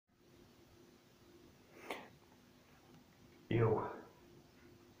you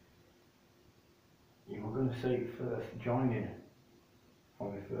were going to see first joining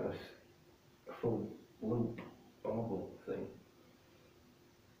on my first full loop bobble thing.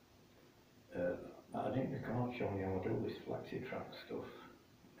 I didn't record showing you how I do this flexi track stuff.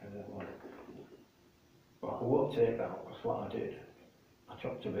 But I won't take that out because what I did, I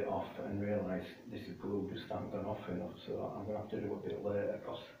chopped a bit off and realised this glue just hadn't gone off enough, so I'm going to have to do a bit later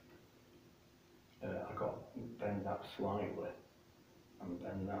because I got bend that slightly and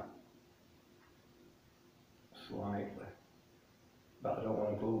bend that slightly. But I don't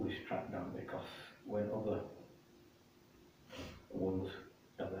want to glue this track down because when other ones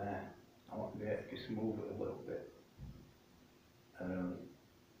are there, I want to be able to just move it a little bit.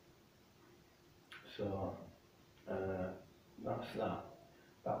 So that's that.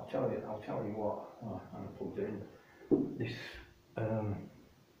 But I'll tell you what. Oh, I'm plugged in. This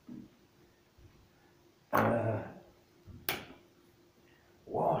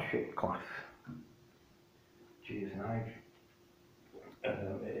Warship class. Cheers, Nigel.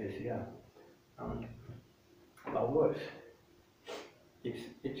 It is, yeah. And well,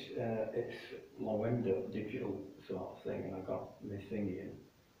 it's low end digital sort of thing, and I got my thingy in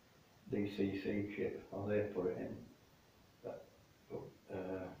DCC chip, or they put it in. But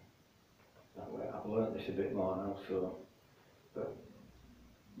that way I've learnt this a bit more now. So, but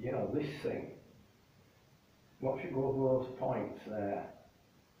you know, this thing, once you go over those points there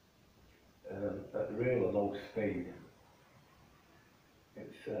at really low speed,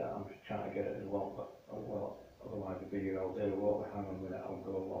 it's I'm just trying to get it as low, but well, otherwise it'll be here all day. Won't hang on with it, I'll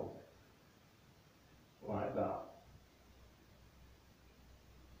go low like that.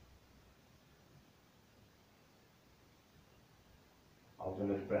 I'll do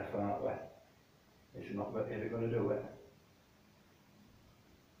this breath, aren't we? Is it going to do it?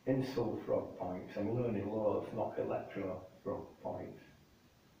 Insul frog points. I'm learning loads, not electro frog points.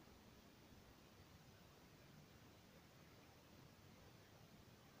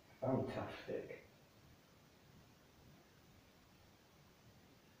 Fantastic.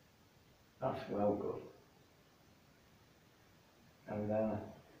 That's well good. And then,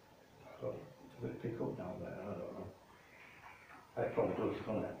 does it pick up down there? I don't know. It probably does,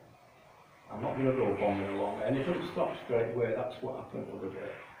 doesn't it? I'm not going to go bombing along, and it doesn't stop straight away. That's what happened the other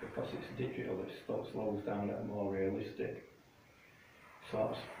day. Because it's digital, it slows down at a more realistic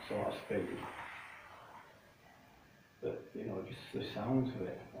sort of speed. But you know, just the sounds of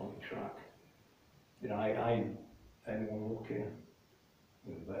it on the track. You know, anyone looking,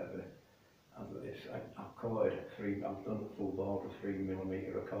 I've covered I've done the full board with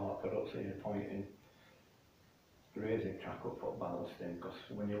 3mm of cork. I don't see any point in raising track up or ballasting, because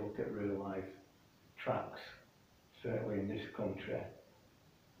when you look at real life tracks, certainly in this country,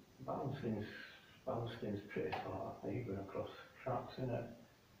 ballasting's pretty far, even across tracks, isn't it?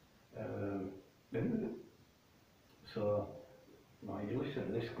 So, now you listen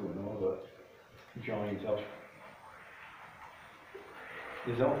to this going over joins off.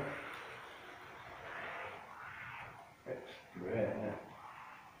 Is that? It's great, isn't it?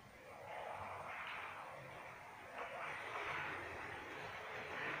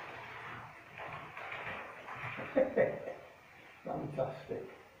 Fantastic.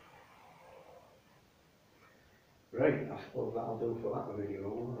 Right, I suppose that'll do for that video,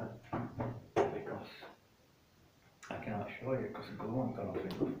 won't it? Because I can't show you because the glue ain't gone off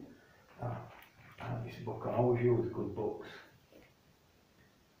enough. This book, I always use good books.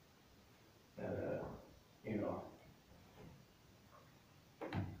 You know.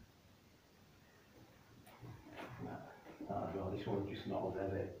 I don't know, this one's just not as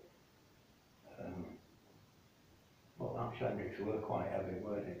heavy. Well, that Shendricks were quite heavy,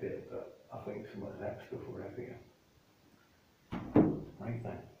 weren't they, but I think some of the next stuff were heavier. Right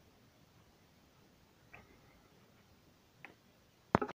then.